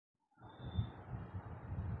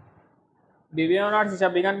BBA honours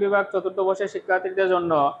হিসাব বিজ্ঞান বিভাগ চতুর্থ বর্ষের শিক্ষার্থীদের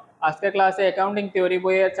জন্য আজকের ক্লাসে অ্যাকাউন্টিং থিওরি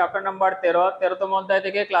বইয়ের চ্যাপ্টার নাম্বার 13তম অধ্যায়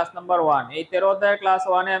থেকে ক্লাস নাম্বার 1। এই 13 অধ্যায়ের ক্লাস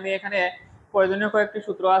 1-এ আমি এখানে প্রয়োজনীয় কয়েকটি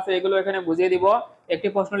সূত্র আছে, এগুলো এখানে বুঝিয়ে দিব। একটি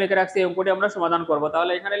প্রশ্ন লিখে রাখছি, এই অঙ্কটি আমরা সমাধান করব।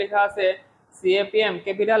 তাহলে এখানে লেখা আছে CAPM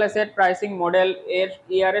capital asset pricing model এর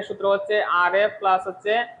ইয়ার এর সূত্র হচ্ছে আরএফ প্লাস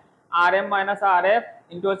হচ্ছে আরএম মাইনাস আরএফ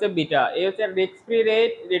ইনটু হচ্ছে বিটা। এই হচ্ছে risk free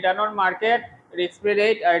rate, return on market, risk free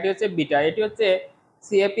rate, আর এটি হচ্ছে বিটা। এটি হচ্ছে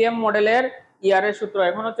সিএপিএম মডেলের ইয়ারের সূত্র।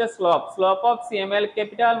 এখন হচ্ছে slope of CML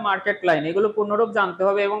capital market line, এগুলো পূর্ণরূপ জানতে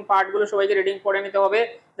হবে এবং পার্টগুলো সবাইকে রিডিং করে নিতে হবে,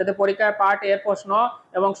 যাতে পরীক্ষায় পার্ট এর প্রশ্ন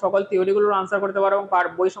এবং সকল থিওরিগুলোর আনসার করতে পারো এবং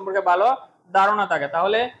বই সম্পর্কে ভালো ধারণা থাকে।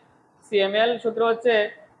 তাহলে সিএমএল সূত্র হচ্ছে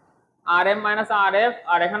আর এম মাইনাস আর এফ,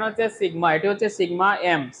 আর এখানে হচ্ছে সিগমা, এটি হচ্ছে সিগমা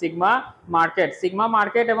এম, সিগমা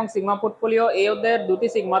মার্কেট এবং সিগমা পোর্টফোলিও, এই অধ্যায়ের দুটি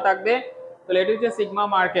সিগমা থাকবে। তাহলে এটি হচ্ছে সিগমা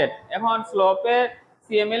মার্কেট। এখন স্লোপে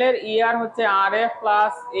সিএমএল এর ইয়ার হচ্ছে আর এফ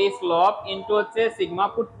প্লাস এই স্লোপ ইনটু হচ্ছে সিগমা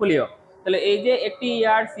পোর্টফোলিও। তাহলে এই যে একটি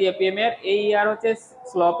ইয়ার সিএপিএম এর, এই ইয়ার হচ্ছে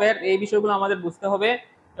স্লোপের, এই বিষয়গুলো আমাদের বুঝতে হবে।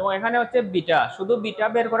 এবং এখানে হচ্ছে বিটা, শুধু বিটা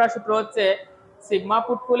বের করার সূত্র হচ্ছে সিগমা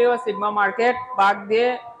পোর্টফোলিও সিগমা মার্কেট ভাগ দিয়ে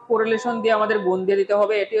কোরিলেশন দিয়ে আমাদের গুণ দিয়ে দিতে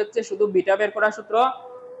হবে। এটি হচ্ছে শুধু বিটা বের করার সূত্র।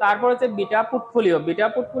 তারপর হচ্ছে বিটা পোর্টফোলিও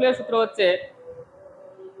সূত্র হচ্ছে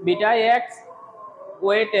beta x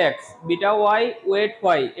wait x, beta Y wait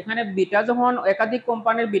Y. এখানে বিটা যখন একাধিক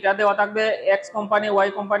কোম্পানির বিটা দেওয়া থাকবে, x company, Y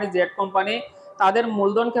company, Z company, তাদের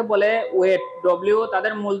মূলধনকে বলে ওয়েট ডব্লিউ।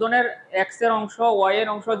 তাদের মূলধনের এক্স এর অংশ, ওয়াই এর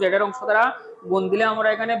অংশ, জেড এর অংশ দ্বারা গুণ দিলে আমরা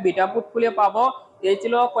এখানে বিটা পোর্টফোলিও পাবো। এই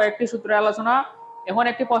ছিল কয়েকটি সূত্রের আলোচনা। এখন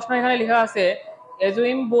একটি প্রশ্ন এখানে লেখা আছে,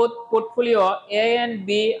 assume both portfolio A and B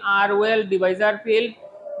are well divisor field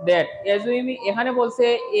that assume, এখানে বলছে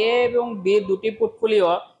A এবং B দুটি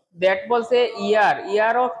পোর্টফোলিও, দ্যাট বলছে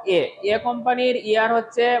ইয়ার অফ এ কোম্পানির ইয়ার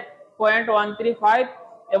হচ্ছে 0.135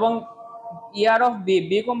 এবং ইয়ার অফ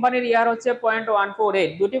বি কোম্পানির ইয়ার হচ্ছে 0.148।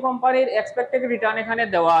 দুটি কোম্পানির এক্সপেক্টেড রিটার্ন এখানে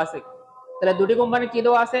দেওয়া আছে। তাহলে দুটি কোম্পানি কি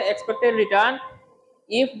দেওয়া আছে? Expected return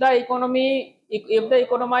if the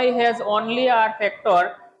economy has only R factor,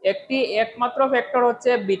 একটি একমাত্র ফ্যাক্টর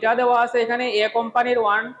হচ্ছে বিটা দেওয়া আছে এখানে এ কোম্পানির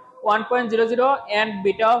 1.00 এন্ড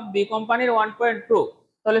বিটা অফ বি কোম্পানির 1.2।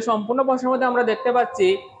 তাহলে সম্পূর্ণ প্রশ্নের মধ্যে আমরা দেখতে পাচ্ছি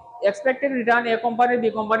এক্সপেক্টেড রিটার্ন এ কোম্পানির বি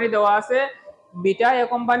কোম্পানির দেওয়া আছে, বিটা এ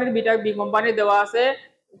কোম্পানির বিটা বি কোম্পানির দেওয়া আছে।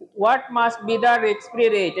 What must be the risk free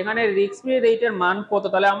rate, এখানে রিস্ক ফ্রি রেটের মান কত?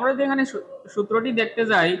 তাহলে আমরা যদি এখানে সূত্রটি দেখতে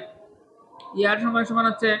যাই, ইয়ার সমান সমান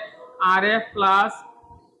হচ্ছে আর এফ প্লাস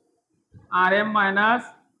আর এম মাইনাস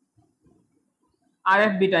আর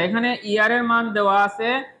এফ বিটা। এখানে ইয়ার এর মান দেওয়া আছে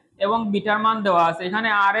এবং বিটার মান দেওয়া আছে, এখানে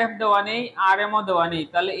আর এফ দেওয়া নেই, আর এম ও দেওয়া নেই।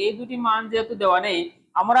 তাহলে এই দুটি মান যেহেতু দেওয়া নেই,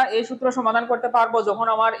 আমরা এই সূত্র সমাধান করতে পারবো যখন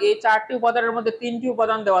আমার এই চারটি উপাদানের মধ্যে তিনটি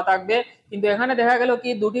উপাদান দেওয়া থাকবে। কিন্তু এখানে দেখা গেল কি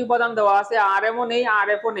দুটি উপাদান দেওয়া আছে, আর এম ও নেই, আর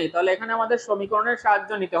এফ ও নেই। তাহলে এখানে আমাদের সমীকরণের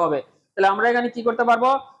সাহায্য নিতে হবে। তাহলে আমরা এখানে কি করতে পারবো?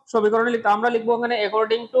 সমীকরণে লিখতে আমরা লিখবো এখানে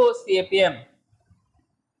according to CAPM.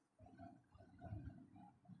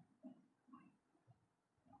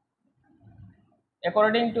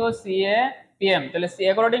 According to CAPM, তাহলে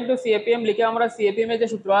অ্যাকর্ডিং টু সিএপিএম লিখে আমরা সিএপিএম এর যে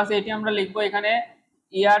সূত্র আছে এটি আমরা লিখবো এখানে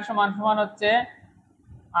ইয়ার সমান সমান হচ্ছে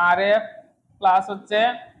আরএফ প্লাস হচ্ছে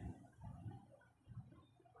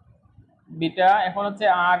বিটা, এখন হচ্ছে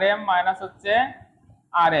আরএম মাইনাস হচ্ছে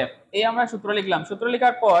আরএফ। এই আমরা সূত্র লিখলাম। সূত্র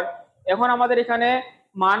লেখার পর এখন আমাদের এখানে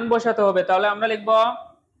মান বসাতে হবে। তাহলে আমরা লিখবো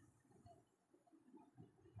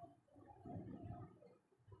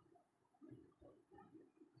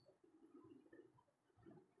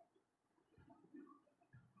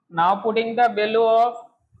now putting the value of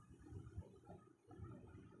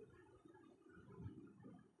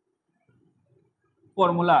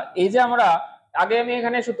formula. এই যে আমরা আগে আমি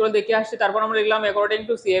এখানে সূত্র দেখে আসছি, তারপর আমরা লিখলাম অ্যাকর্ডিং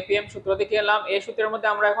টু সিএপিএম, সূত্র দেখে এলাম। এই সূত্রের মধ্যে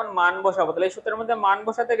আমরা এখন মান বসাবো। তাহলে এই সূত্রের মধ্যে মান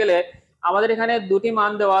বসাতে গেলে আমাদের এখানে দুটি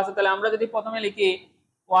মান দেওয়া আছে। তাহলে আমরা যদি প্রথমে লিখি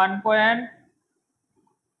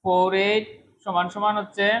 1.48 সমান সমান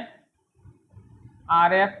হচ্ছে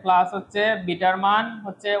আর এফ প্লাস হচ্ছে বিটার মান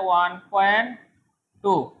হচ্ছে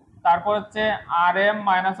 1.2, তারপর হচ্ছে আর এম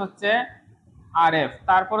মাইনাস হচ্ছে আর এফ,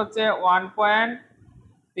 তারপর হচ্ছে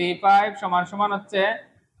 1.35 সমান সমান হচ্ছে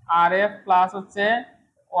আর এফ প্লাস হচ্ছে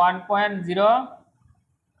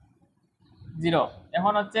 1.00।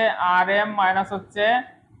 এখন হচ্ছে আর এম মাইনাস হচ্ছে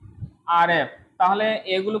আর এফ। তাহলে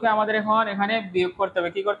এগুলোকে আমাদের এখন এখানে বিয়োগ করতে হবে।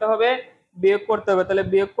 কি করতে হবে? বিয়োগ করতে হবে। তাহলে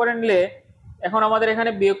বিয়োগ করে নিলে এখন আমাদের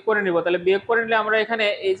এখানে বিয়োগ করে নিব। তাহলে বিয়োগ করে নিলে আমরা এখানে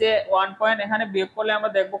এই যে 1 পয়েন্ট এখানে বিয়োগ করলে আমরা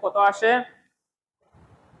দেখব কত আসে।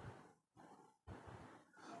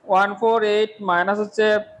 148 মাইনাস হচ্ছে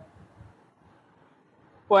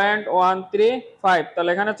 0.135, তাহলে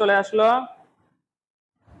এখানে চলে আসলো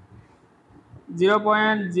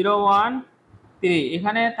 0.013।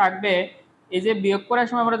 এখানে থাকবে এই যে বিয়োগ করার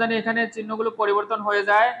সময় আমরা জানি এখানে চিহ্নগুলো পরিবর্তন হয়ে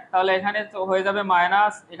যায়, তাহলে এখানে হয়ে যাবে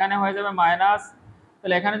মাইনাস, এখানে হয়ে যাবে মাইনাস।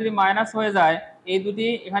 তাহলে এখানে যদি মাইনাস হয়ে যায় এই দুটি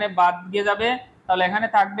এখানে বাদ দিয়ে যাবে, তাহলে এখানে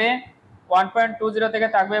থাকবে 1.20 থেকে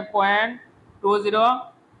থাকবে 0.20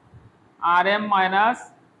 আর এম মাইনাস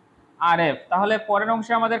আর এফ। তাহলে পরের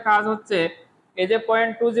অংশে আমাদের কাজ হচ্ছে এই যে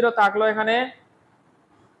 0.20 থাকলো এখানে,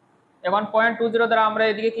 এখন 0.20 দ্বারা আমরা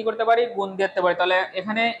এদিকে কি করতে পারি, গুণ দিতে পারি। তাহলে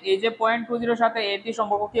এখানে এই যে 0.20 সাথে এটি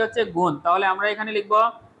সম্পর্ক কি হচ্ছে, গুণ। তাহলে আমরা এখানে লিখবো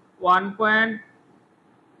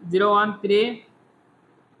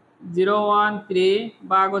 1.013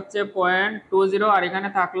 ভাগ হচ্ছে 0.20, আর এখানে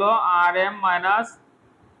থাকলো আর এম মাইনাস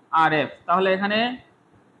আর এফ। তাহলে এখানে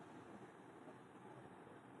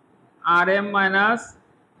আর এম মাইনাস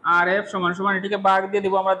আর এফ সমান সমান এটিকে ভাগ দিয়ে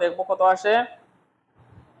দিব, আমরা দেখবো কত আসে।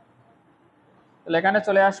 তাহলে এখানে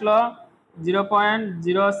চলে আসলো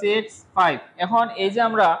 0.065। এখন এই যে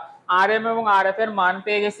আমরা আর এম এবং আর এফ এর মান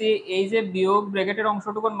পেয়ে গেছি, এই যে বিয়োগ ব্র্যাকেটের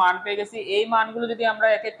অংশটুকুর মান পেয়ে গেছি, এই মানগুলো যদি আমরা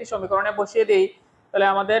এক একটি সমীকরণে বসিয়ে দিই তাহলে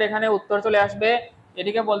আমাদের এখানে উত্তর চলে আসবে।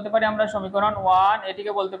 এটিকে বলতে পারি আমরা সমীকরণ 1,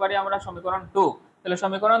 এটিকে বলতে পারি আমরা সমীকরণ 2। তাহলে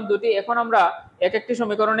সমীকরণ দুটি এখন আমরা এক একটি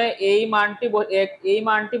সমীকরণে এই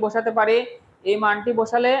মানটি বসাতে পারি। এই মানটি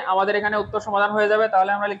বসালে আমাদের এখানে উত্তর সমাধান হয়ে যাবে।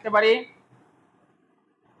 তাহলে আমরা লিখতে পারি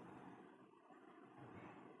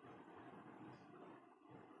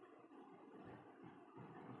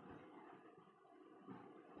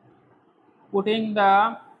putting the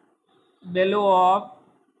value of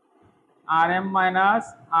Rm minus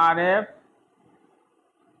Rf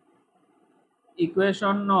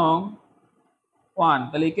equation নং 1।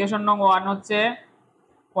 তাহলে ইকুয়েশন নং 1 হচ্ছে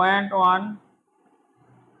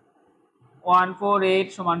 0.1148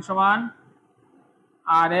 সমান সমান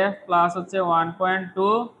Rf প্লাস হচ্ছে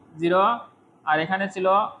 1.20, আর এখানে ছিল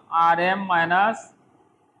Rm মাইনাস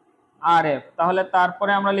Rf। তাহলে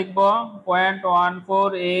তারপরে আমরা লিখব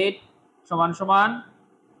 0.148 সমান সমান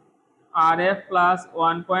Rf প্লাস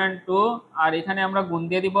 1.2, আর এখানে আমরা গুণ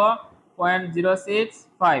দিয়ে দিব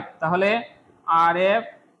 0.065। তাহলে Rf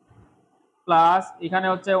প্লাস এখানে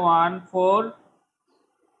হচ্ছে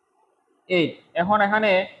 148। এখন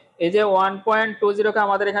এখানে এই যে 1.20 কে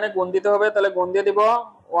আমাদের এখানে গুণ দিতে হবে, তাহলে গুণ দিয়ে দিব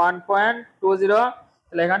 1.20।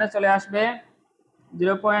 তাহলে এখানে চলে আসবে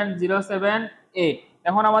 0.078।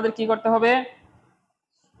 এখন আমাদের কি করতে হবে,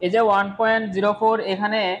 এই যে 1.04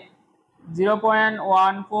 এখানে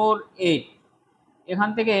 0.148, এখান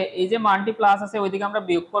থেকে এই যে মানটি প্লাস আছে ওইদিকে আমরা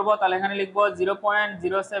বিয়োগ করব। তাহলে এখানে লিখব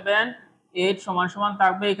 0.078 সমান সমান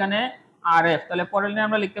থাকবে এখানে Rf। তাহলে পরের লাইনে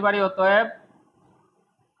আমরা লিখতে পারি অতএব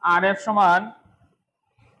Rf সমান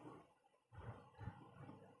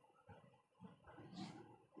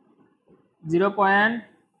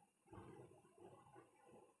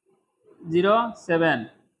 0.07।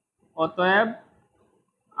 অতএব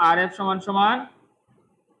Rf সমান সমান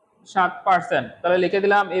 7%। তাহলে লিখে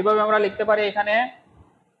দিলাম। এইভাবে আমরা লিখতে পারি এখানে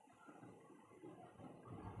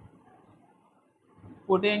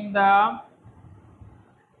putting the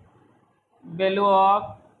value of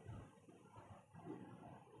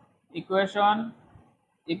equation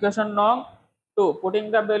নং 2, putting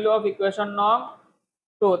the value of equation নং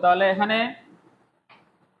 2। তাহলে এখানে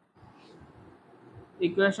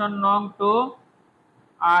ইকুয়েশন নং 2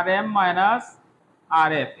 Rm মাইনাস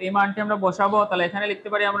Rf এই মানটি আমরা বসাবো। তাহলে এখানে লিখতে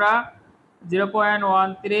পারি আমরা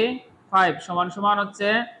 0.135 সমান সমান হচ্ছে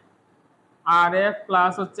Rf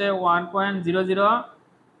প্লাস হচ্ছে 1.00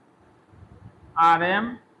 Rm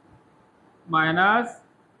মাইনাস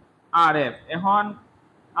Rf। এখন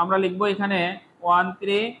আমরা লিখবো এখানে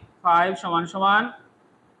 135 সমান সমান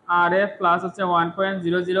Rf প্লাস হচ্ছে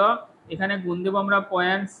 1.00, এখানে গুণ দেব আমরা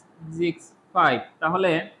 0.65।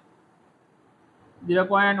 তাহলে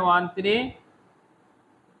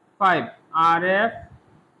 0.135 Rf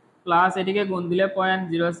প্লাস এটিকে গুণ দিলে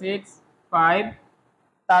 0.065।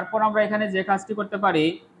 তারপর আমরা এখানে যে কাজটি করতে পারি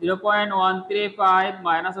 0.135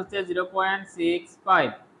 মাইনাস হচ্ছে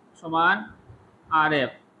 0.65 সমান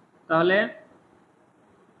Rf। তাহলে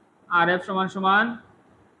Rf সমান সমান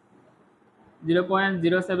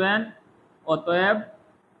 0.07। অতএব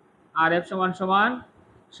Rf সমান সমান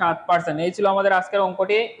 7%। এই ছিল আমাদের আজকের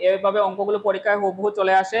অঙ্কটি। এইভাবে অঙ্কগুলো পরীক্ষায় হুবহু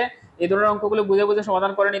চলে আসে। এই ধরনের অঙ্কগুলো বুঝে বুঝে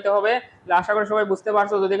সমাধান করে নিতে হবে। আশা করি সবাই বুঝতে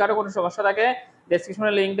পারছো। যদি কারো কোনো সমস্যা থাকে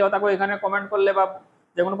ডেসক্রিপশনে লিংক দেওয়া থাকবে, এখানে কমেন্ট করলে বা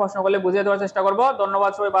যে কোনো প্রশ্ন করলে বুঝিয়ে দেওয়ার চেষ্টা করব।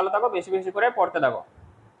 ধন্যবাদ, সবাই ভালো থাকো, বেশি বেশি করে পড়তে থাকো।